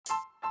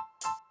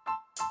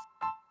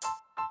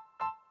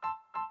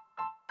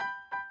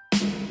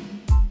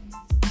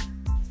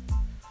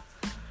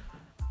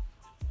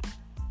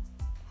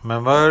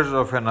Memoirs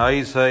of an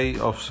ISI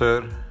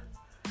officer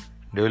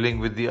dealing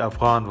with the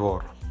Afghan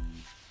war.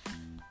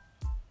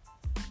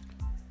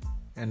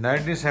 In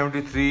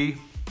 1973,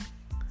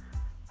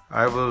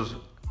 I was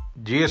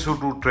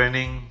GSU-2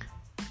 training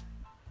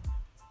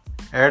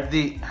at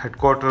the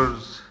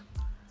headquarters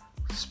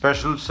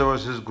Special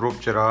Services Group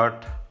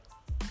Cherat.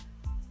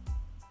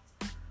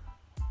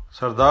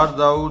 Sardar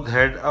Dawood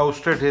had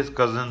ousted his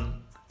cousin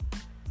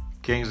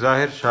King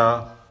Zahir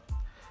Shah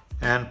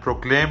and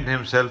proclaimed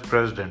himself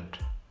president.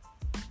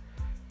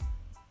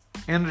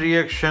 In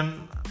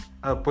reaction,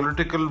 a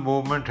political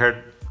movement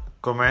had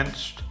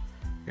commenced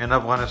in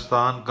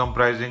Afghanistan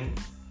comprising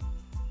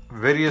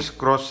various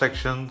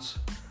cross-sections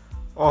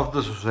of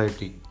the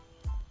society.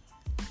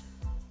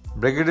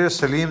 Brigadier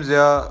Salim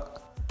Zia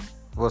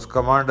was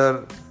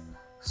Commander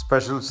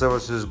Special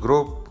Services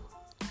Group,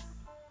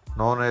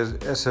 known as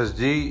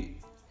SSG.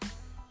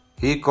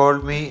 He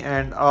called me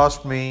and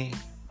asked me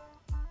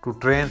to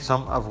train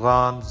some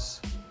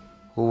Afghans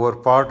who were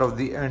part of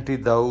the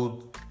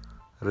anti-Dawood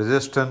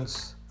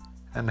resistance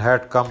and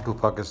had come to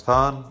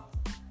Pakistan.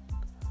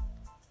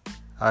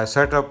 I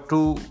set up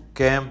 2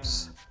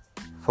 camps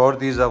for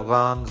these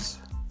Afghans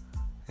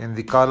in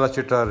the Kala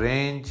Chitta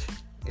range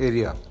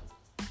area.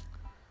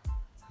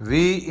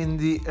 We in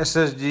the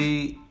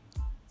SSG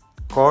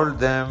called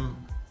them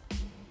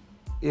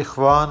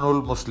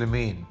Ikhwanul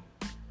Muslimin.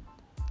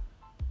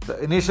 The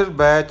initial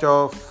batch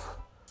of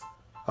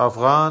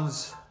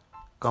Afghans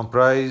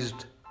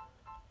comprised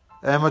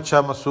Ahmad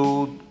Shah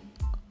Masood,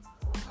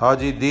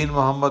 Haji Deen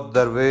Muhammad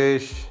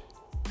Darwesh,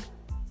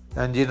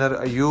 Engineer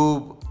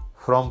Ayub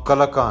from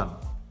Kalakan.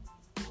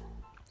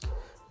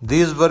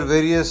 There were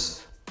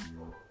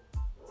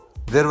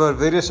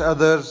various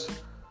others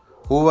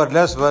who were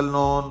less well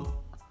known,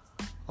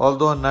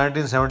 although in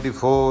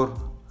 1974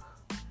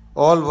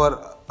 all were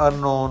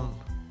unknown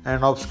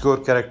and obscure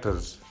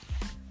characters.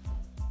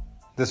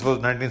 This was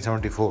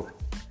 1974.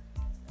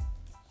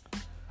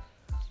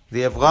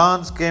 The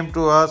Afghans came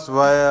to us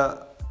via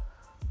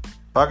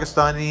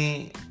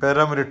Pakistani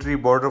paramilitary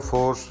border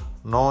force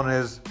known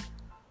as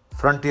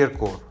Frontier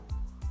Corps.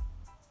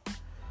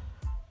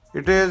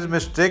 It is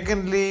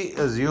mistakenly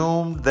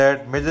assumed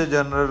that Major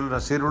General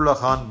Nasirullah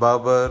Khan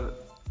Babar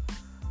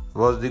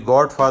was the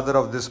godfather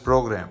of this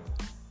program.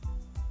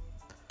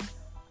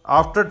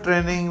 After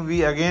training,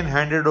 we again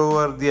handed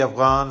over the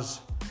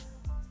Afghans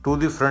to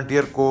the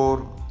Frontier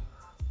Corps,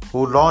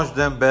 who launched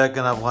them back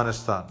in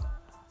Afghanistan.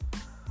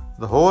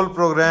 The whole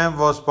program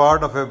was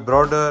part of a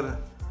broader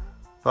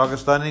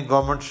Pakistani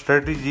government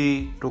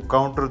strategy to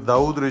counter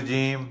Dawood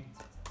regime,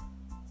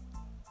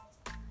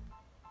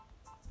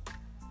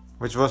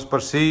 which was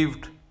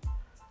perceived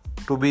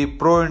to be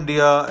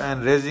pro-India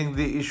and raising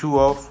the issue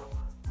of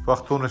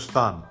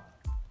Pakhtunistan.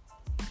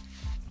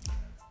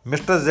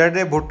 Mr.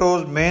 Z.A.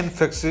 Bhutto's main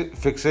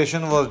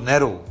fixation was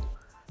narrow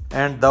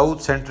and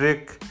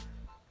Dawood-centric,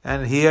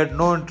 and he had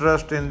no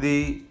interest in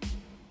the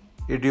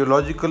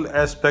ideological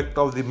aspect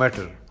of the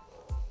matter.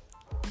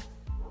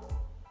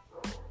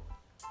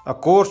 A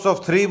course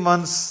of 3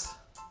 months,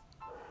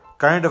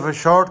 kind of a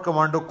short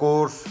commando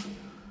course,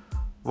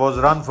 was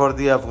run for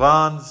the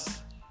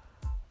Afghans.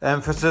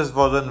 Emphasis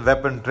was on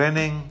weapon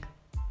training,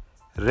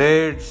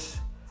 raids,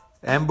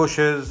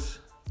 ambushes.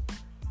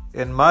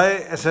 In my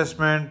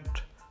assessment,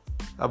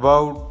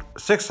 about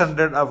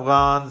 600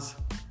 Afghans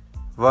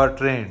were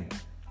trained.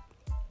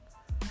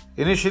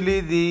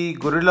 Initially, the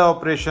guerrilla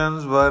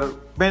operations were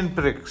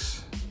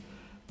pinpricks,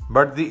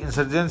 but the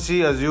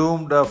insurgency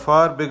assumed a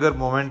far bigger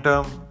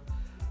momentum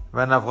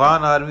when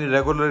Afghan army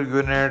regular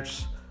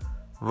units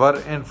were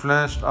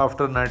influenced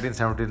after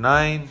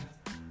 1979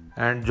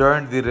 and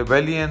joined the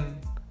rebellion.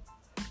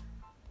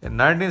 In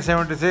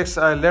 1976,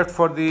 I left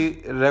for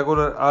the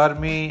regular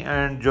army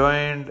and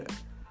joined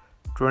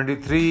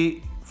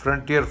 23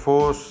 Frontier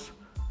Force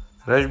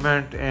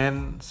Regiment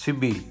in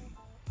Sibi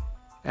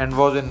and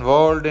was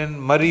involved in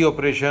Murray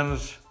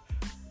operations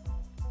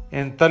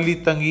in Tali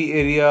Tangi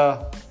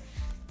area.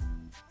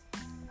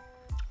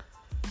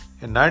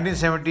 In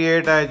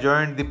 1978, I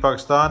joined the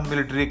Pakistan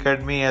Military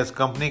Academy as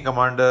Company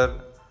Commander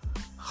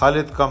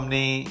Khalid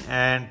Company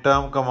and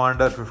Term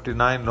Commander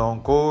 59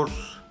 Long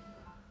Course.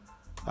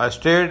 I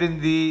stayed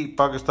in the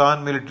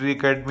Pakistan Military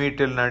Academy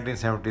till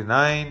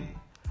 1979,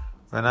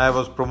 when I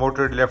was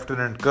promoted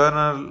Lieutenant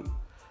Colonel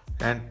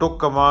and took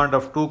command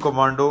of 2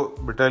 Commando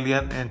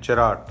Battalion in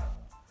Cherat.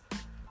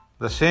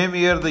 The same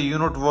year, the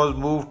unit was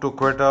moved to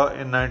Quetta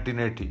in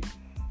 1980.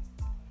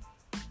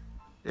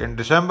 In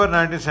December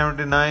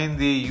 1979,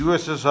 the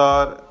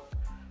USSR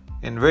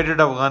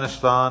invaded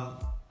Afghanistan,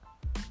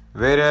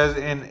 whereas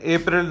in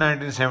April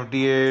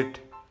 1978,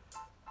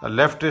 a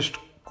leftist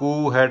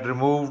coup had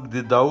removed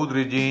the Dawood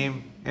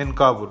regime in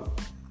Kabul.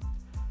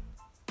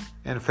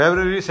 In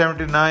February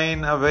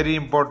 1979, a very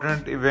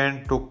important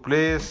event took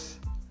place.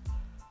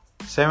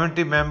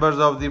 70 members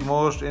of the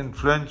most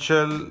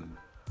influential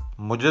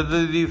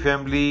Mujaddidi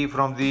family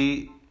from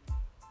the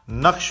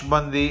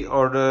Naqshbandi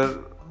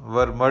order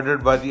were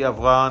murdered by the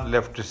Afghan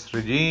leftist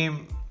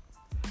regime.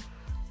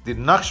 The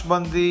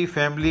Naqshbandi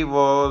family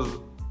was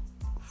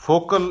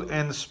focal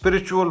in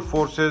spiritual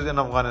forces in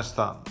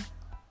Afghanistan.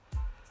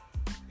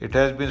 It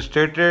has been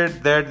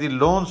stated that the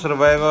lone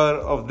survivor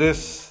of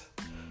this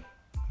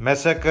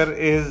massacre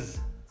is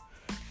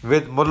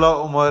with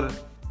Mullah Umar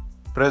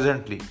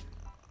presently.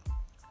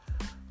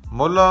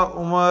 Mullah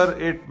Umar,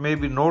 it may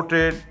be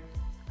noted,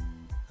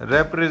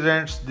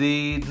 represents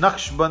the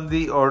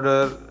Naqshbandi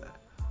order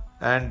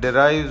and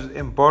derives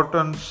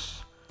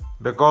importance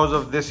because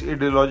of this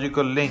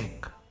ideological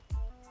link.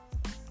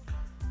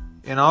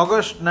 In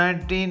August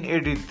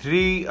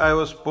 1983, I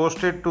was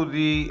posted to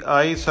the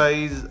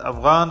ISI's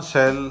Afghan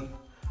cell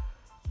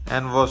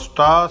and was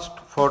tasked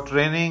for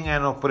training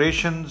and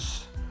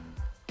operations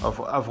of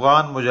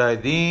Afghan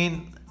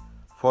Mujahideen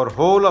for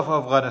whole of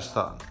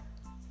Afghanistan.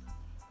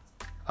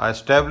 I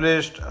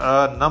established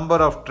a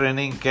number of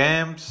training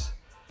camps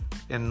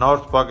in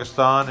North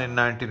Pakistan in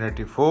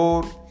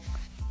 1984.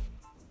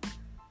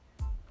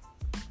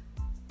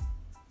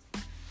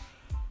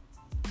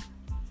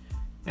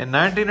 In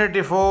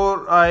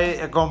 1984, I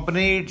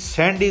accompanied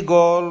Sandy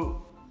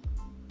Gall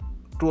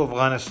to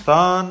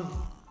Afghanistan.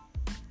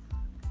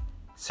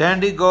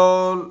 Sandy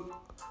Gall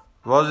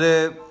was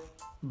a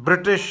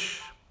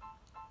British,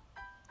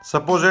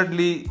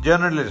 supposedly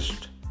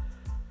journalist,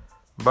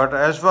 but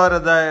as far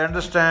as I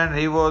understand,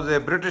 he was a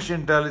British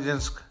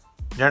intelligence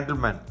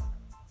gentleman.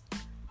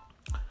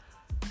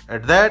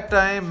 At that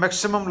time,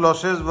 maximum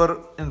losses were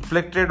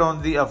inflicted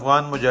on the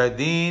Afghan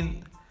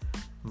Mujahideen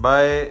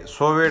by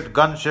Soviet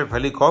gunship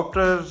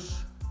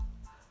helicopters.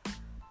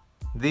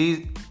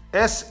 The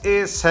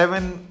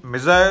SA-7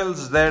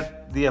 missiles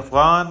that the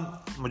Afghan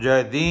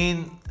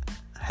Mujahideen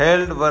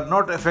held were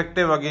not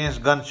effective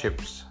against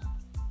gunships.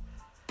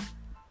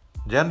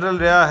 General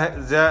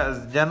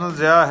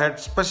Zia had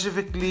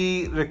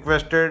specifically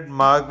requested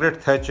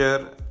Margaret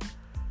Thatcher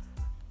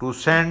to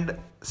send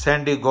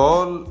Sandy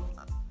Gall.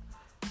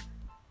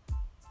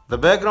 The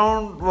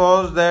background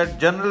was that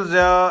General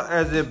Zia,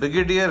 as a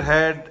brigadier,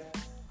 had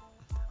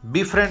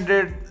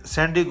befriended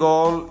Sandy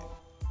Gall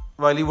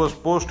while he was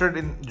posted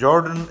in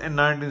Jordan in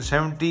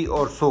 1970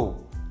 or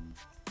so.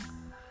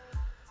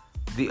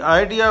 The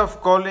idea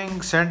of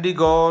calling Sandy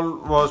Gall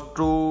was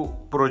to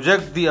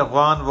project the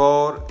Afghan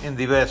war in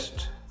the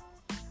West.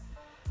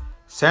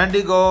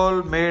 Sandy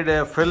Gall made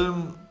a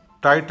film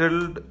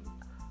titled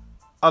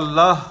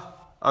Allah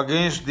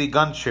Against the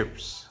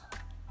Gunships.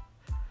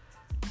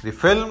 The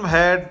film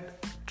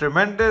had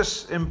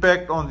tremendous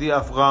impact on the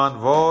Afghan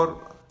war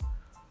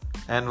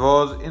and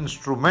was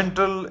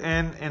instrumental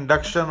in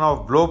induction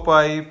of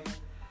blowpipe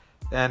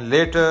and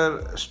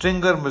later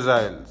Stinger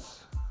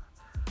missiles.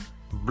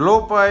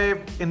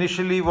 Blowpipe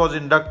initially was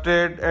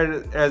inducted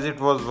as it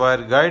was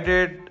wire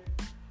guided.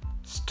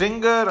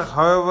 Stinger,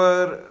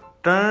 however,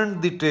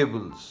 turned the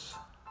tables.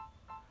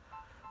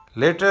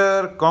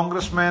 Later,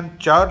 Congressman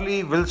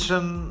Charlie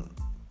Wilson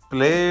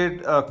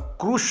played a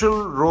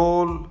crucial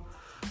role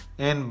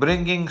in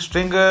bringing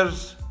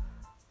Stingers,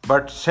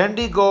 but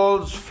Sandy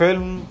Gall's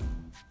film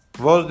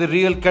was the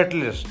real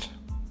catalyst.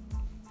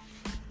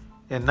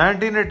 In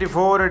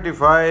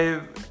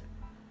 1984-85,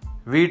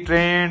 we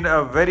trained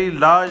a very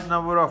large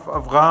number of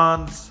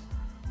Afghans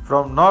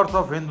from north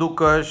of Hindu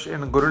Kush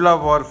in guerrilla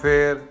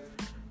warfare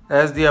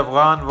as the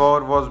Afghan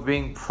war was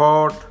being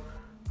fought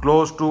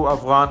close to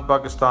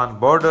Afghan-Pakistan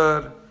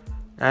border,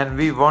 and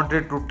we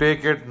wanted to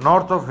take it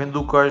north of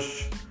Hindu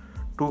Kush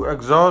to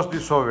exhaust the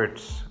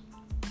Soviets.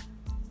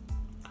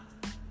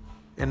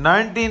 In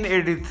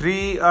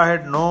 1983, I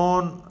had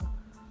known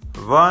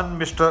one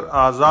Mr.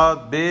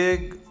 Azad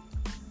Beg,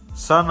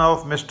 son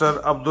of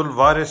Mr. Abdul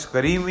Waris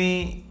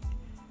Karimi,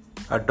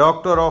 a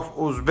doctor of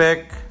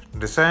Uzbek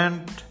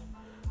descent,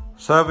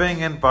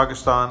 serving in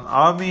Pakistan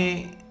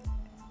Army.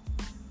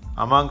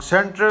 Among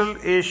Central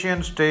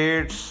Asian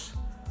states,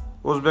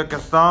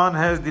 Uzbekistan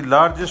has the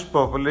largest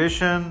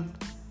population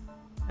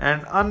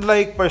and,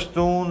 unlike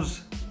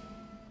Pashtuns,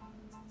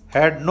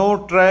 had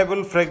no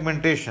tribal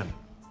fragmentation.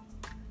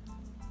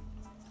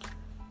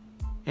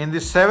 In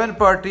the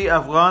seven-party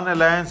Afghan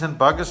alliance in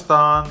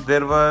Pakistan,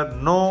 there were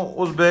no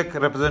Uzbek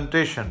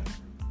representation.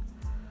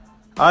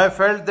 I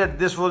felt that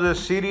this was a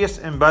serious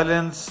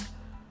imbalance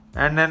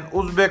and an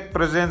Uzbek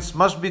presence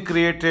must be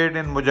created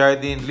in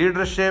Mujahideen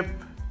leadership.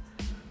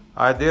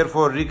 I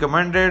therefore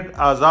recommended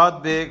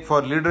Azad Beg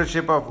for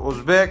leadership of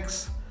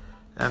Uzbeks,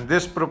 and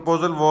this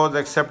proposal was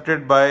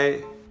accepted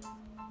by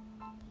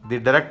the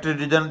Director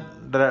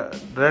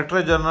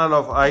General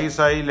of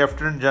ISI,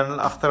 Lieutenant General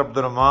Akhtar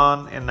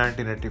Abdurrahman, in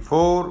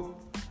 1984.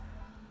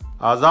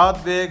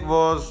 Azad Beg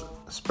was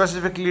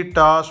specifically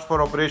tasked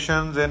for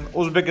operations in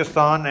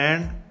Uzbekistan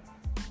and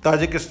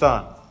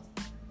Tajikistan.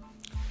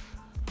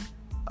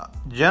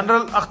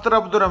 General Akhtar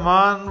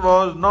Abdurrahman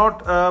was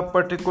not a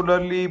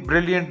particularly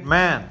brilliant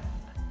man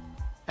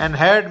and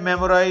had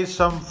memorized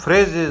some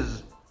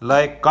phrases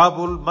like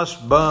Kabul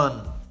must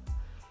burn.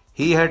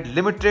 He had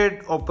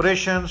limited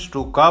operations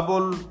to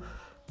Kabul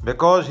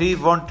because he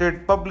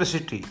wanted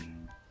publicity.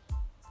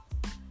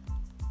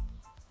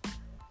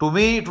 To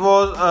me, it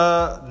was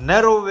a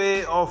narrow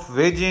way of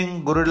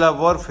waging guerrilla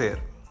warfare.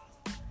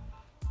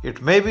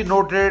 It may be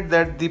noted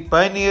that the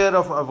pioneer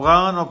of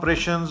Afghan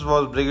operations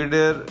was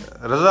Brigadier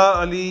Raza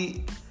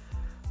Ali,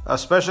 a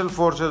Special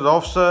Forces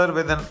officer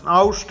with an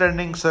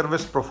outstanding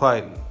service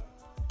profile.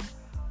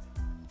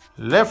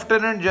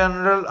 Lieutenant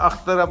General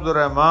Akhtar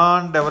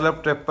Abdurrahman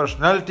developed a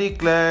personality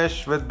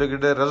clash with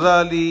Brigadier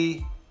Raza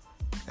Ali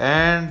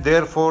and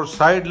therefore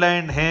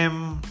sidelined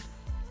him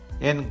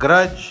in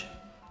grudge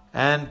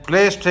and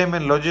placed him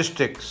in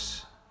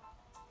logistics.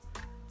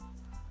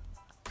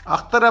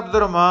 Akhtar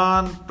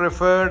Abdurrahman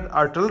preferred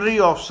artillery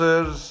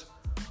officers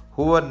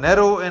who were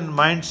narrow in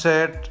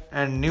mindset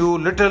and knew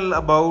little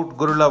about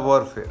guerrilla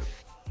warfare.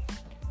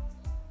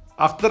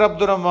 Akhtar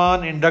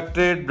Abdurrahman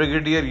inducted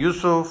Brigadier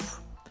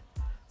Yusuf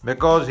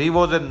because he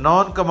was a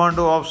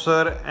non-commando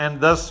officer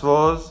and thus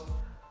was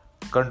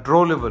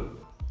controllable.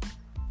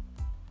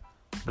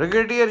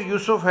 Brigadier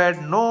Yusuf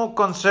had no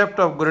concept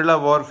of guerrilla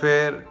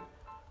warfare,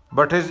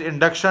 but his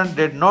induction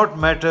did not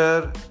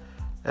matter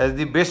as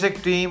the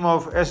basic team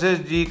of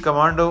SSG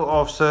commando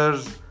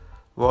officers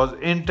was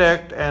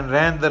intact and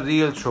ran the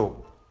real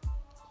show.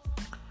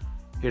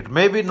 It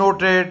may be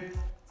noted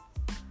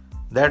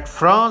that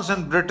France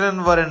and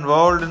Britain were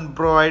involved in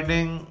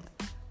providing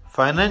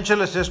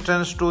financial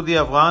assistance to the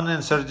Afghan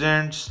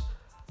insurgents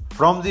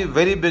from the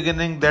very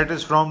beginning, that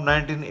is from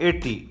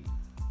 1980.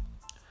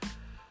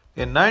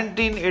 In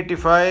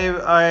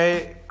 1985,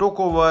 I took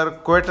over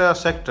Quetta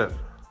sector.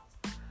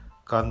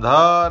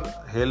 Kandahar,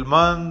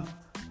 Helmand,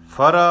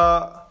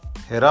 Farah,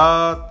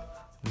 Herat,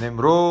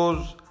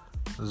 Nimroz,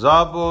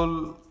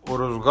 Zabul,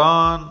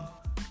 Uruzgan,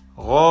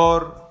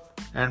 Ghor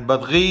and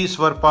Badghis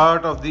were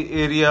part of the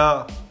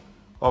area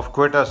of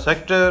Quetta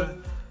sector,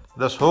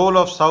 thus whole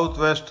of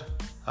southwest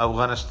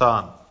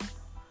Afghanistan.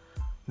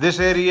 This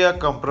area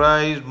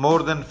comprised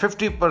more than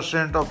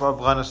 50% of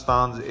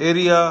Afghanistan's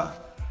area.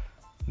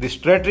 The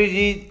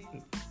strategy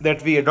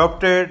that we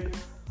adopted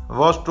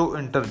was to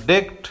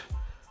interdict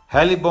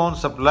heli-borne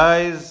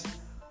supplies,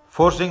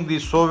 forcing the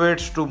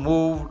Soviets to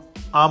move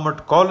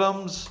armored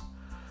columns.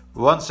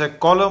 Once a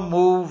column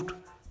moved,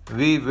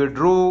 we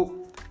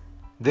withdrew,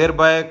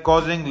 thereby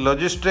causing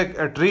logistic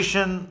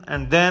attrition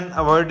and then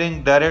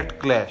avoiding direct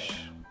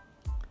clash.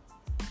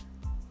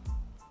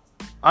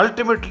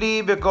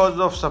 Ultimately, because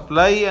of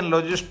supply and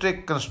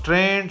logistic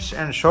constraints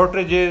and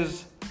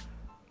shortages,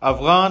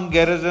 Afghan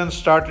garrisons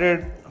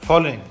started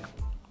falling,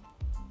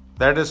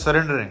 that is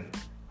surrendering.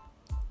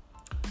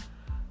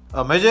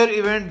 A major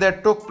event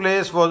that took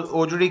place was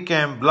OJD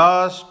camp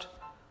blast.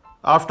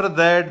 After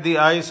that, the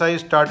ISI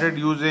started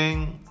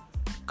using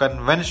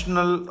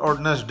conventional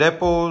ordnance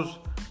depots,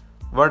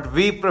 but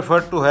we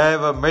preferred to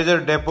have a major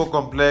depot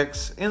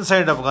complex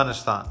inside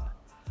Afghanistan,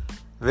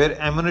 where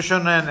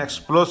ammunition and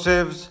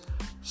explosives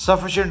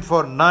sufficient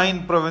for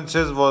 9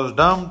 provinces was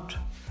dumped.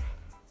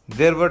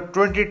 There were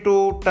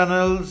 22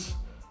 tunnels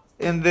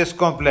in this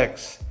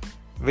complex,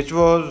 which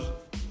was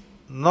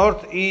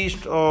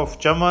northeast of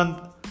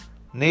Chamand,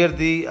 near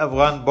the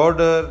Afghan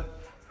border,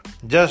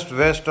 just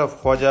west of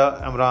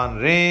Khwaja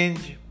Imran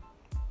range.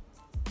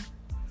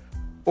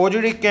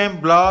 OJD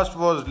camp blast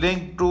was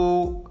linked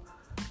to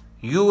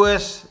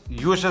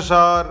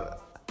US-USSR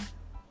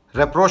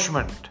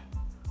rapprochement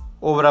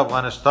over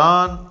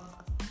Afghanistan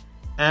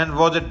and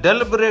was a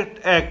deliberate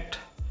act,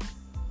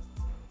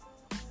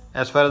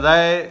 as far as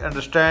I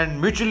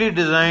understand, mutually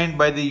designed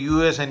by the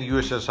US and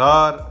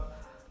USSR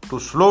to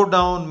slow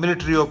down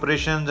military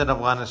operations in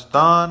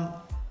Afghanistan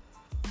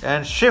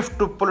and shift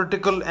to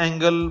political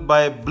angle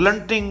by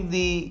blunting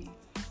the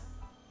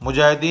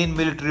Mujahideen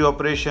military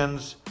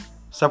operations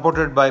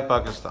supported by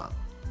Pakistan.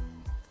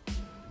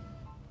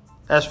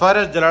 As far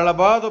as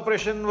Jalalabad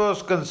operation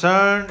was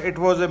concerned, it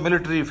was a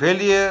military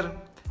failure,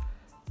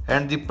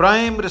 and the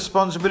prime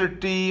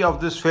responsibility of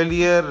this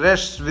failure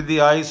rests with the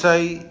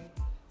ISI.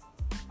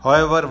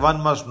 However, one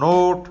must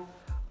note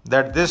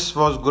that this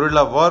was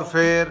guerrilla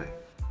warfare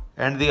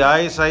and the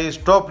ISI's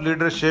top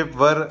leadership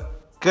were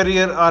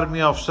career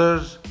army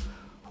officers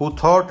who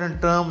thought in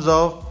terms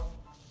of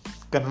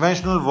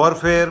conventional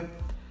warfare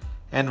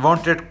and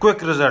wanted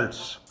quick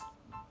results.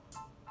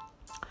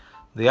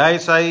 The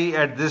ISI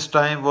at this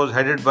time was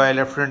headed by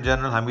Lieutenant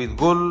General Hamid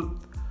Gul,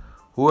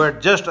 who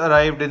had just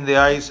arrived in the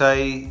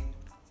ISI.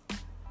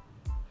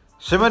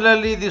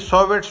 Similarly, the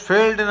Soviets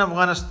failed in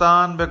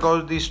Afghanistan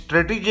because the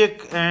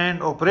strategic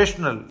and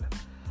operational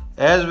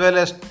as well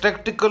as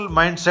tactical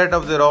mindset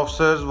of their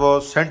officers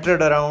was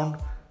centered around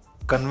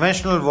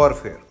conventional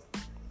warfare.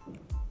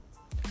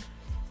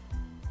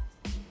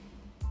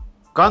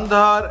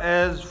 Kandahar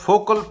as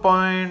focal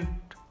point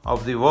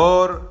of the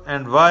war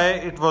and why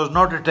it was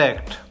not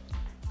attacked.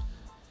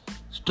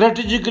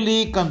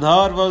 Strategically,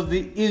 Kandahar was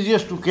the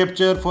easiest to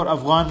capture for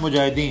Afghan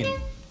Mujahideen.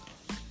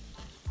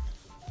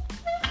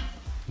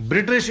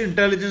 British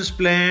intelligence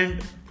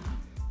planned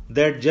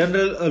that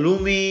General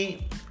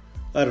Alumi,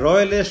 a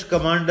royalist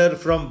commander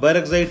from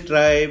Barakzai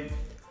tribe,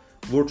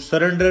 would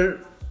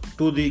surrender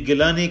to the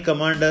Gilani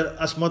commander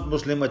Asmat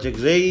Muslim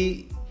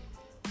Achakzai.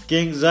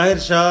 King Zahir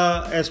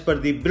Shah, as per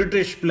the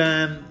British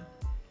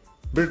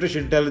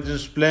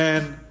intelligence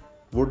plan,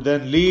 would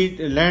then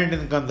land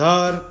in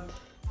Kandahar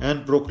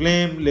and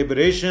proclaim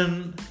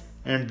liberation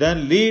and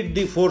then lead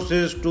the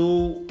forces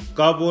to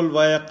Kabul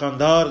via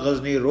Kandahar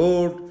Ghazni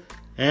road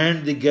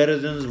and the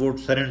garrisons would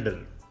surrender.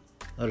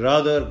 A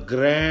rather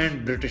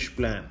grand British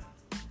plan.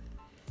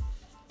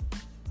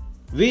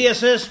 We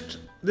assessed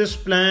this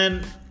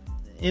plan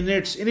in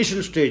its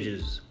initial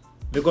stages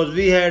because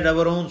we had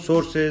our own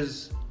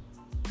sources.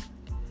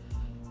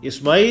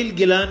 Ismail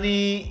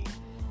Gilani,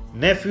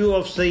 nephew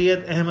of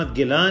Sayyid Ahmad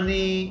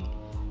Gilani,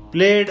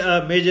 played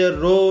a major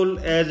role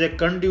as a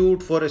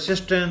conduit for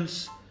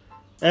assistance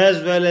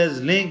as well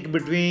as link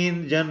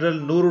between General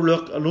Nurul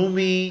Haq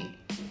Alumi,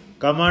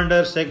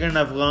 Commander 2nd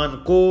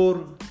Afghan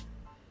Corps,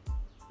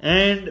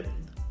 and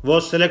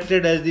was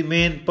selected as the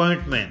main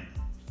point man.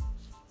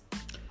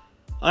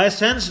 I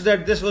sensed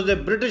that this was a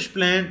British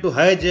plan to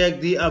hijack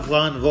the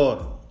Afghan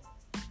war.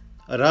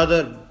 A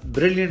rather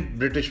brilliant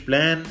British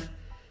plan,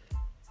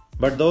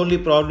 but the only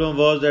problem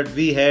was that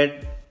we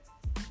had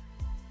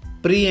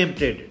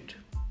preempted it.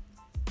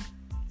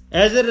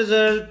 As a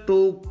result,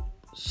 to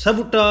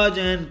sabotage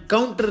and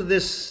counter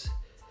this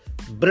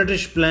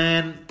British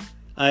plan,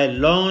 I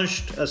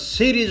launched a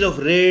series of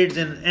raids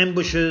and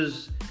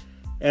ambushes,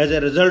 as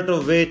a result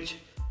of which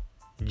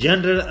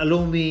General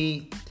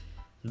Alumi,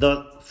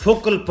 the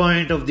focal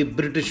point of the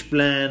British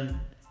plan,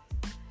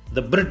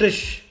 the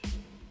British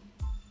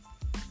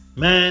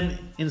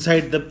man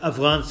inside the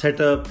Afghan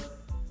setup,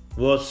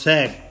 was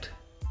sacked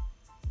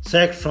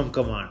from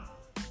command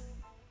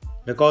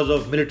because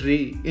of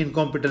military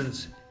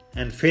incompetence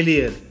and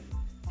failure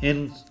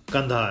in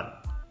Kandahar.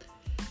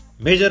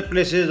 Major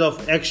places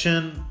of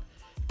action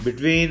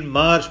between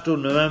March to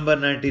November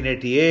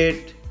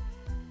 1988,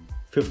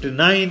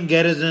 59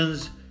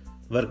 garrisons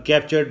were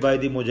captured by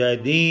the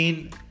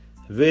Mujahideen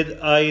with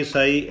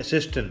ISI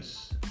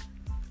assistance.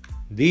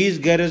 These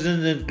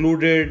garrisons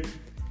included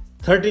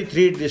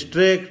 33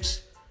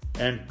 districts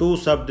and 2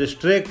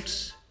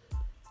 sub-districts.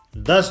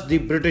 Thus, the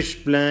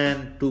British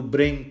plan to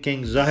bring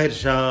King Zahir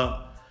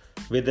Shah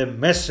with a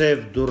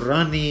massive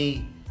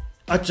Durrani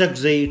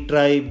Achakzai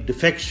tribe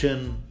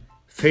defection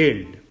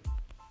failed.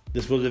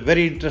 This was a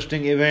very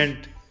interesting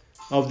event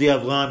of the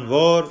Afghan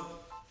war.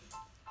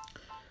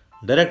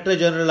 Director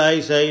General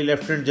ISI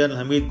Lieutenant General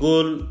Hamid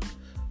Gul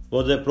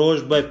was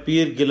approached by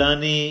Pir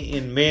Gilani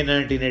in May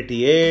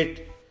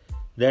 1988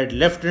 that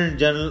Lieutenant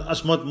General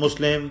Asmat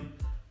Muslim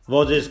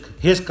was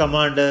his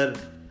commander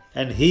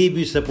and he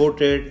be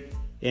supported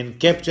in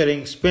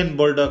capturing Spin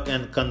Boldak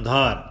and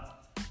Kandahar.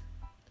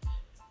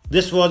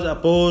 This was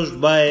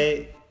opposed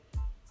by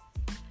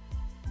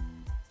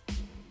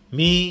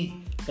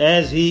me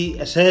as he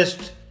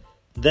assessed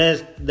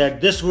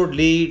that this would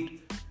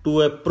lead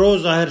to a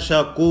pro-Zahir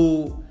Shah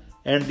coup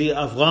and the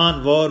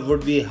Afghan war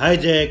would be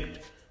hijacked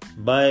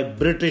by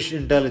British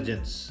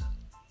intelligence.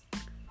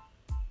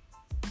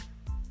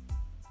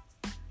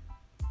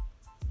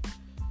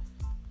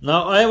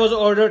 Now I was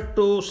ordered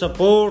to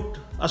support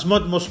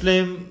Asmat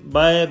Muslim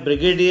by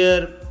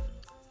Brigadier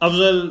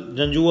Afzal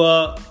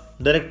Janjua,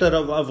 Director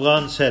of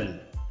Afghan Cell.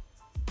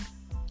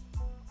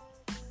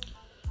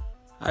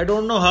 I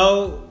don't know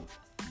how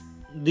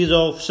these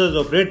officers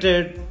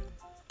operated,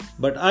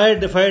 but I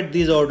defied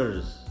these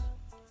orders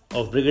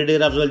of Brigadier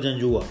Afzal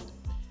Janjua.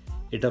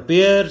 It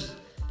appears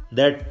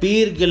that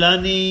Pir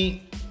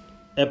Gilani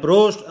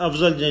approached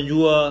Afzal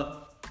Janjua.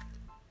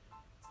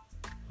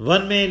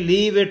 One may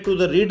leave it to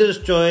the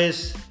reader's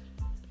choice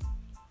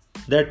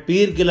that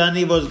Pir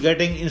Gilani was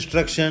getting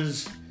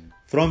instructions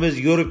from his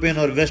European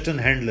or Western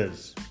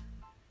handlers.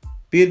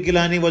 Pir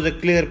Gilani was a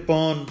clear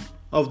pawn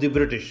of the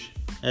British,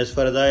 as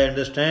far as I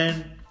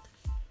understand.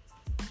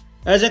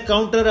 As a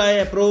counter, I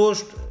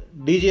approached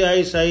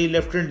DGISI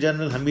Lieutenant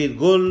General Hamid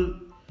Gul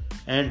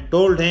and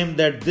told him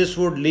that this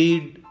would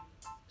lead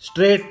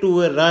straight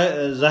to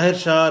a Zahir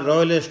Shah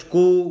royalist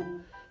coup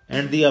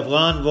and the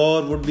Afghan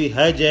war would be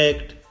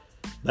hijacked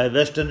by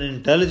Western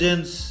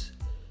intelligence.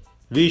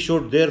 We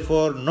should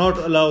therefore not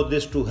allow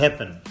this to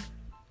happen.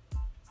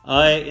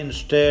 I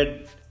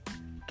instead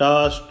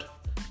tasked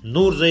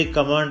Nurzai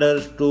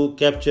commanders to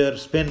capture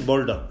Spin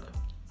Boldak.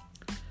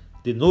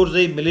 The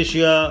Nurzai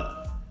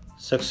militia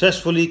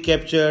successfully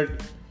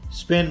captured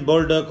Spin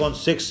Boldak on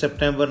 6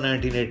 September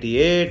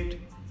 1988.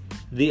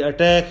 The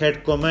attack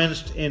had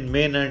commenced in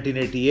May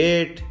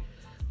 1988.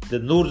 The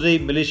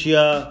Nurzai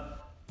militia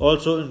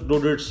also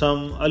included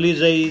some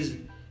Alizais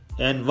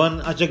and one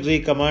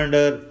Achakzai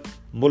commander,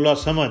 Mullah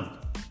Samad.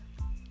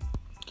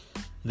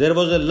 There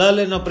was a lull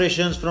in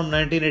operations from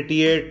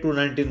 1988 to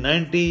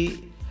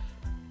 1990.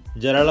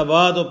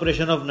 Jalalabad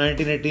operation of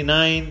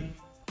 1989,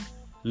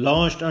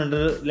 launched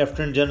under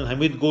Lieutenant General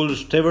Hamid Gul's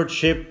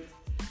stewardship,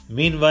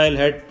 meanwhile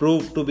had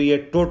proved to be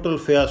a total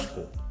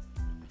fiasco.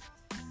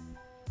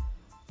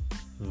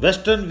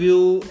 Western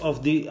view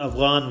of the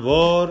Afghan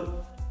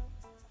war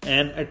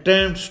and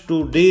attempts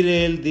to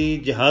derail the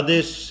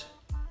jihadists.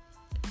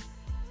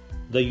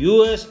 The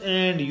US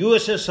and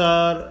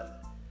USSR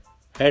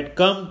had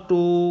come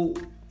to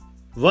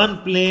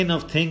one plane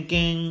of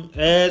thinking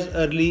as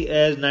early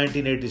as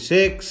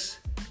 1986,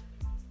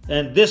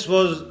 and this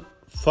was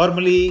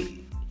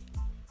formally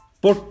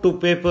put to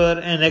paper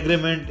an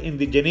agreement in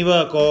the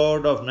Geneva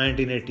Accord of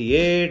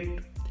 1988.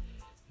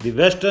 The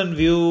Western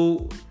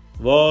view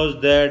was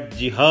that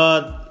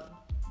jihad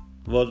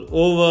was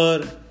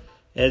over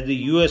as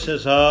the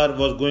USSR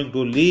was going to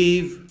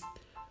leave.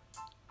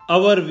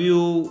 Our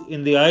view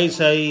in the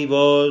ISI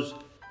was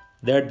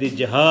that the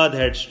jihad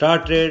had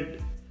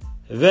started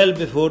well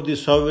before the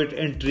Soviet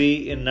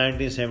entry in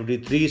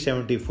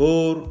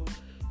 1973-74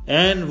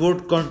 and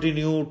would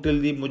continue till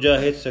the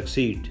Mujahids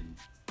succeed.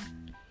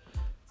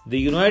 The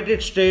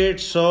United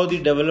States saw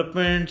the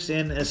developments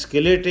in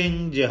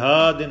escalating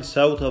jihad in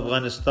South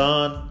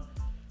Afghanistan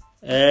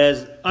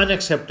as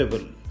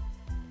unacceptable,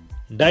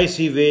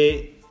 dicey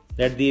way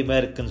that the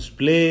Americans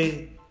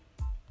play,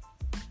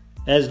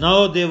 as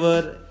now they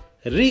were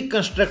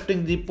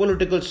reconstructing the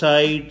political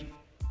side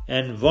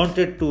and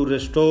wanted to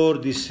restore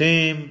the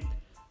same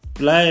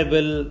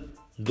pliable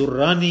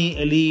Durrani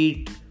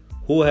elite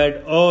who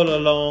had all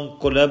along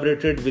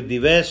collaborated with the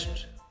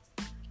West.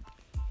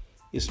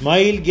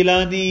 Ismail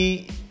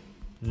Gilani,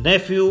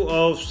 nephew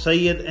of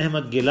Sayyid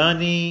Ahmad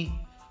Gilani,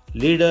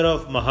 leader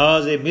of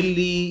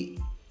Mahaz-e-Milli,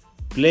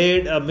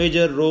 played a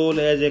major role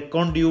as a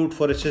conduit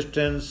for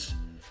assistance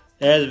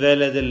as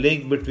well as a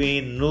link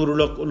between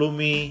Nurul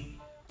Ulumi,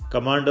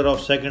 commander of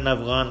 2nd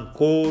Afghan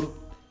Corps,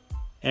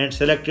 and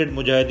selected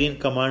Mujahideen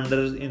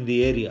commanders in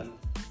the area.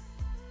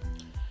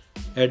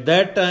 At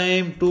that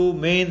time, two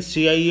main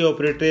CIA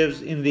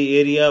operatives in the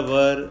area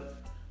were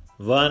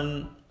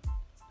one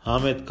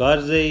Hamid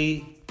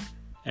Karzai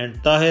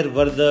and Tahir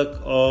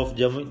Wardak of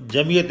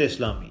Jamiyat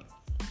Islami.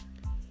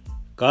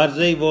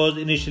 Karzai was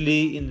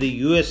initially in the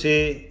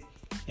USA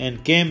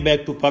and came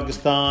back to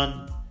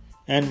Pakistan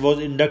and was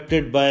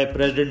inducted by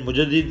President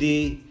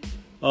Mujaddidi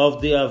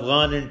of the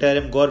Afghan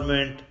interim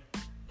government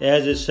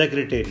as his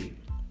secretary.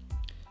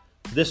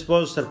 This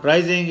was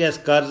surprising as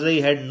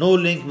Karzai had no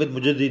link with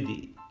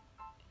Mujaddidi.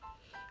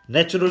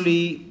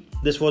 Naturally,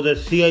 this was a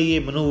CIA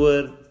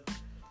maneuver.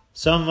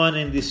 Someone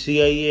in the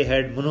CIA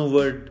had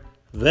maneuvered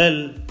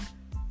well.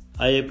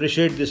 I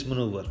appreciate this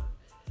maneuver.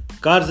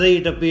 Karzai,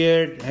 it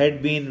appeared,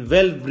 had been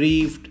well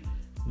briefed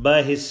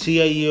by his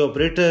CIA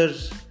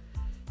operators.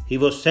 He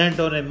was sent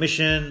on a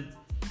mission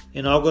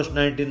in August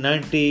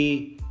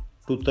 1990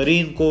 to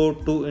Tareen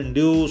Court to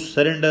induce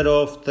surrender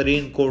of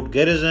Tareen Court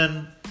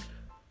garrison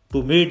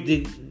to meet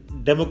the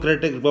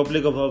Democratic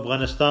Republic of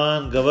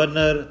Afghanistan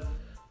governor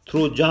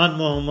through Jan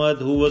Mohammed,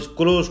 who was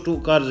close to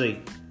Karzai.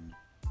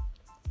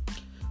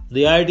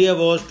 The idea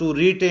was to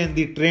retain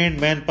the trained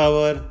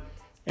manpower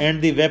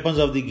and the weapons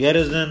of the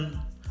garrison.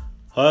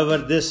 However,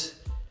 this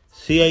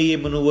CIA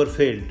maneuver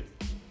failed.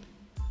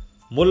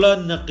 Mullah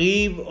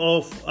Naqib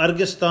of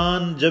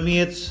Argistan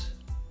Jamiyats,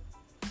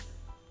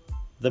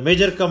 the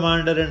major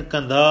commander in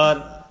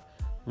Kandahar,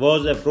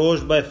 was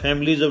approached by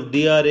families of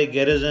DRA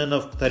garrison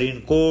of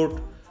Tareen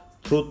Court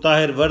through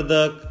Tahir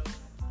Wardak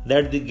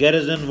that the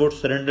garrison would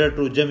surrender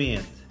to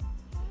Jamiyat.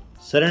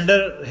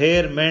 Surrender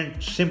here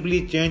meant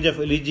simply change of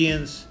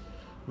allegiance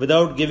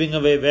without giving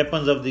away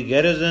weapons of the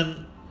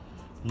garrison.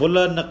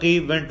 Mullah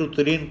Naqib went to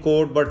Tareen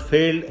Court but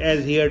failed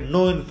as he had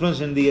no influence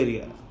in the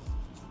area.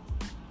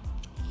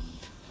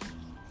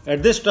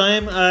 At this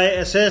time, I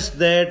assessed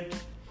that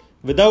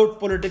without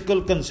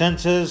political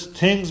consensus,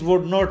 things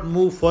would not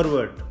move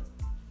forward.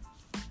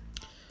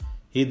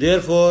 He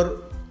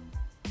therefore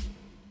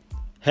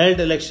held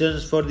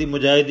elections for the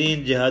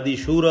Mujahideen Jihadi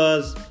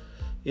Shuras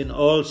in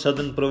all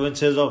southern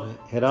provinces of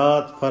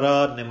Herat,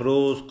 Farah,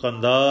 Nimroz,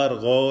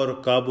 Kandahar,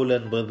 Ghor, Kabul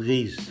and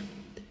Badghis.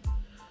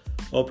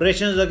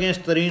 Operations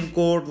against Tareen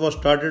Court was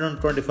started on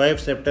 25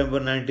 September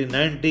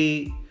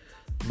 1990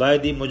 by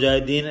the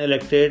Mujahideen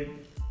elected,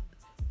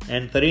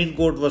 and Tareen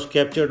Court was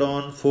captured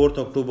on 4th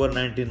October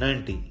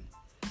 1990.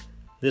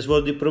 This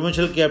was the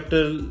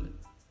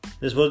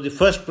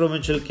first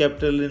provincial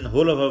capital in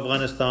whole of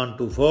Afghanistan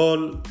to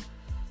fall.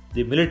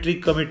 The military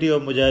committee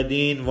of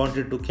Mujahideen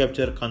wanted to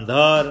capture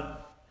Kandahar.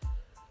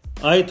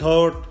 I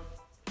thought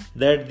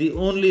that the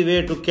only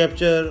way to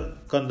capture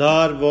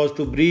Kandahar was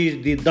to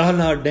breach the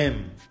Dahla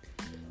Dam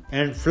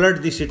and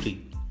flood the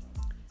city.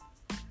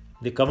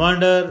 The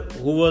commander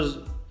who was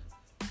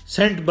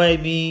sent by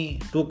me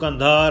to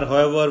Kandahar,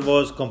 however,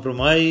 was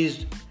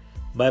compromised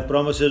by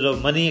promises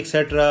of money,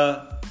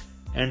 etc.,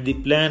 and the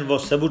plan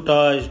was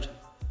sabotaged,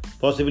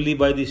 possibly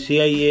by the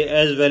CIA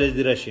as well as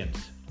the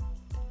Russians.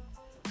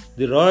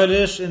 The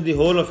royalists in the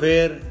whole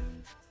affair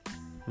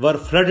were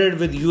flooded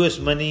with US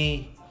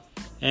money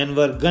and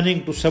were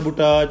gunning to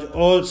sabotage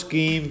all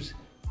schemes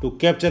to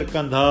capture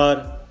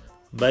Kandahar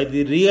by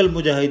the real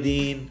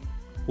Mujahideen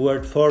who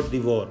had fought the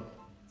war.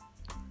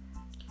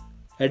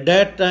 At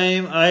that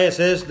time, I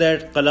assessed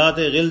that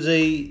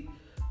Qalat-e-Ghilzi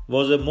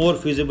was a more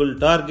feasible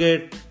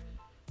target.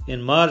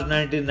 In March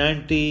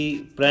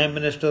 1990, Prime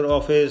Minister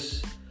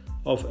Office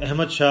of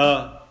Ahmad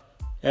Shah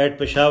at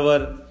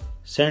Peshawar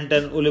sent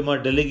an ulama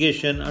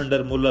delegation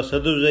under Mullah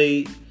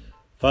Saduzai,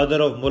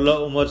 father of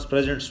Mullah Umar's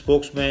present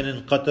spokesman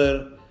in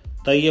Qatar,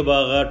 Tayyib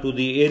Agha, to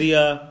the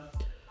area.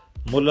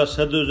 Mullah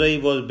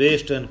Saduzai was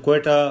based in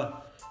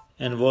Quetta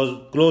and was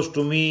close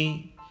to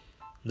me.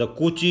 The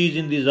Kuchis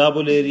in the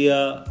Zabul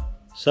area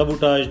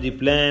sabotaged the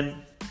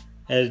plan,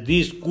 as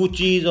these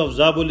Kuchis of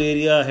Zabul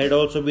area had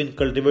also been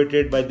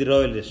cultivated by the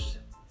royalists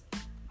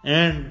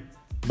and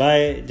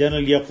by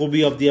General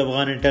Yaqubi of the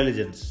Afghan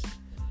intelligence.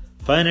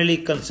 Finally,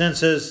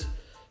 consensus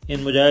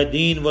in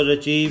Mujahideen was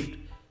achieved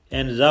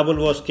and Zabul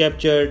was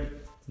captured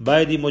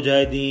by the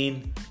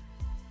Mujahideen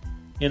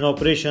in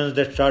operations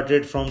that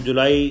started from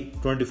July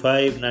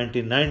 25,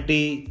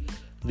 1990.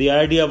 The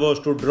idea was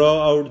to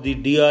draw out the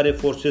DRA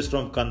forces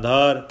from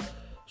Kandahar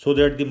so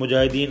that the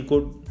Mujahideen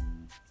could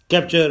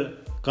capture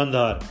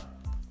Kandahar.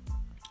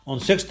 On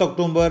 6th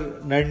October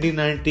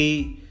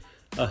 1990,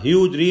 a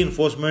huge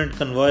reinforcement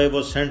convoy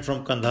was sent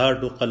from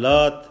Kandahar to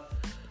Qalat.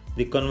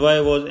 The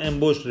convoy was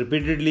ambushed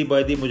repeatedly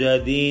by the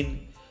Mujahideen,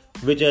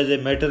 which as a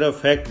matter of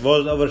fact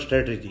was our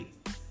strategy.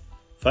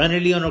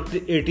 Finally, on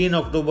 18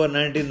 October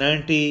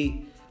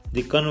 1990,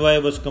 the convoy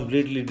was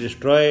completely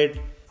destroyed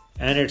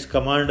and its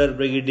commander,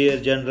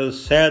 Brigadier General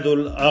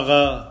Saidul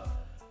Agha,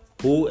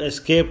 who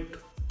escaped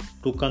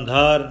to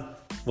Kandahar,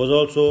 was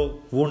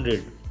also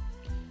wounded.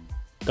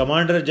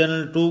 Commander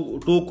General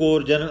 2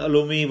 Corps General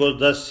Alumi was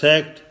thus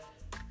sacked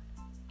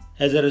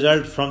as a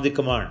result from the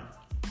command.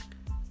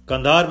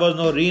 Kandahar was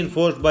now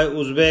reinforced by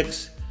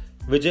Uzbeks,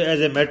 which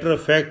as a matter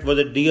of fact was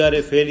a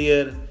DRA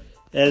failure,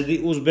 as the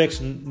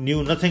Uzbeks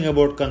knew nothing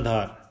about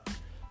Kandahar.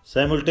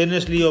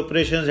 Simultaneously,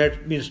 operations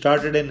had been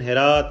started in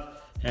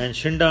Herat and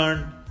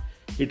Shindan.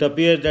 It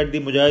appears that the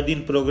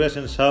Mujahideen progress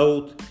in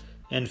south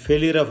and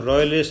failure of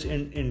royalists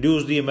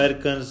induced the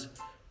Americans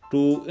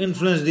to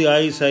influence the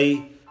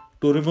ISI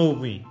to remove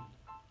me.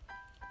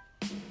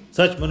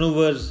 Such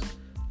maneuvers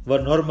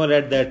were normal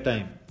at that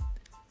time.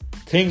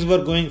 Things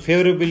were going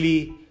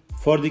favorably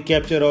for the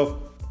capture of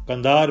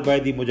Kandahar by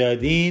the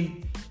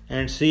Mujahideen,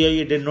 and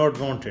CIA did not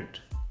want it.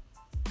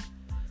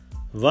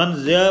 One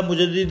Zia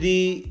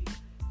Mujaddidi,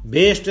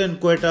 based in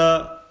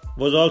Quetta,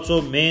 was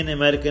also main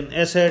American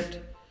asset.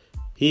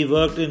 He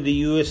worked in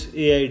the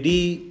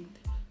USAID.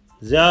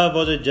 Zia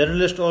was a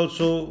journalist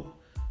also.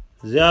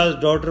 Zia's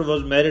daughter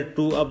was married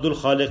to Abdul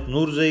Khaliq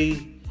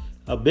Noorzai,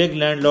 a big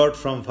landlord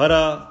from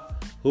Farah,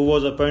 who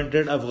was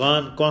appointed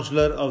Afghan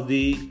consular of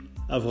the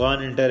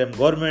Afghan interim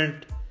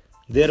government.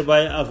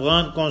 Thereby,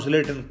 Afghan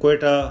consulate in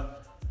Quetta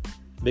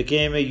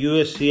became a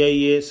US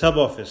CIA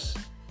sub-office.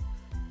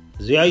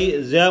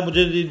 Zia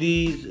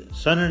Mujaddidi's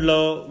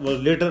son-in-law was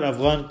later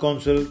Afghan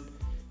consul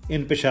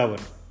in Peshawar.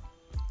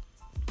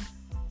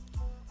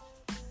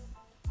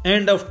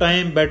 End of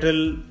time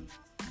battle,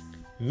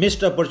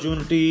 missed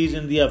opportunities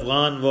in the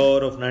Afghan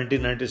war of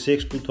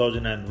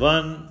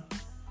 1996-2001.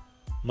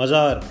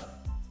 Mazar.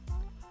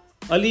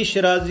 Ali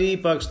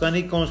Shirazi,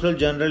 Pakistani Consul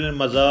General in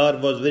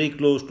Mazar, was very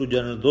close to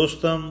General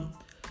Dostum.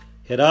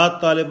 Herat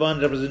Taliban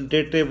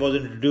representative was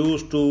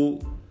introduced to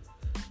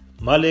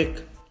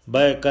Malik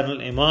by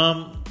Colonel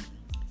Imam.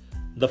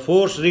 The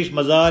force reached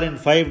Mazar in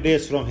 5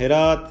 days from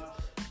Herat.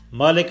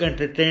 Malik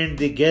entertained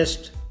the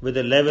guest with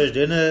a lavish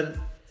dinner.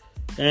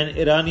 An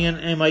Iranian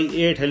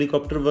Mi-8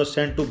 helicopter was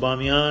sent to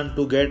Bamiyan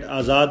to get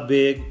Azad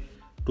Beg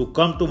to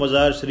come to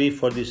Mazar Sharif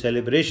for the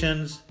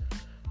celebrations.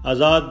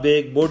 Azad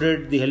Beg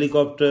boarded the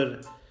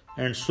helicopter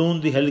and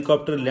soon the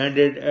helicopter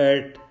landed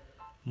at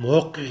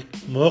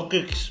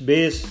Muhaqqiq's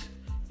base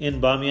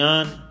in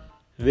Bamiyan,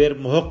 where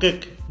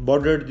Muhaqqiq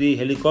boarded the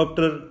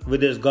helicopter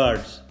with his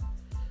guards.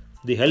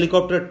 The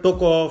helicopter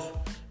took off,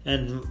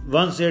 and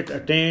once it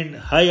attained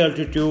high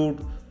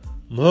altitude,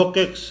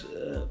 Muhaqqiq's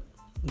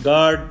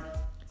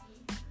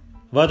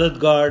Wadat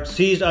guard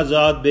seized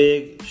Azad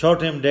Beg,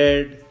 shot him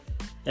dead,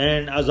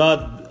 and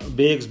Azad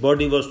Beg's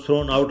body was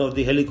thrown out of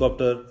the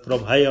helicopter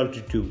from high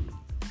altitude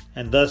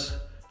and thus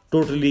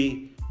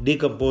totally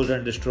decomposed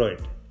and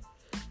destroyed.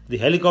 The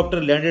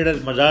helicopter landed at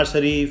Mazar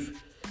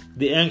Sharif.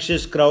 The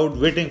anxious crowd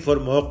waiting for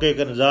Muhaqqiq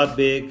and Azad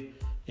Beg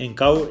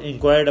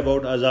inquired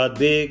about Azad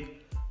Beg.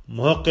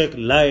 Muhaqqiq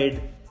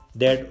lied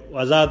that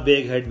Azad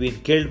Beg had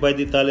been killed by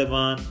the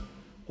Taliban.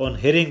 On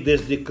hearing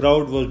this, the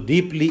crowd was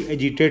deeply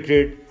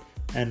agitated,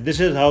 and this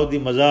is how the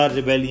Mazar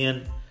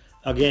rebellion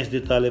against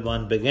the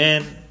Taliban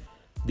began.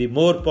 The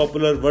more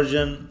popular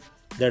version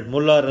that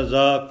Mullah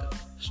Razak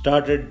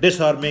started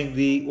disarming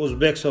the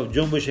Uzbeks of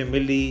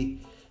Jumbush-e-Milli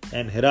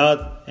and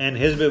Herat and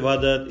Hizb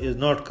Wahadat is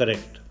not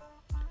correct.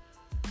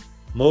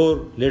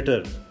 More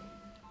later.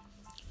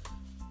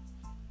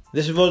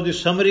 This was the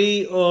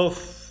summary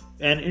of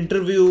an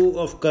interview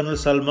of Colonel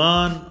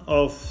Salman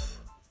of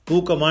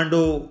 2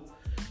 Commando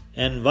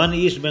and 1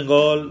 East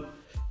Bengal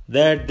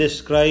that this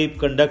scribe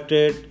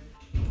conducted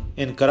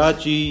in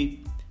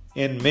Karachi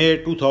in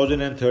May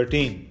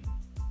 2013.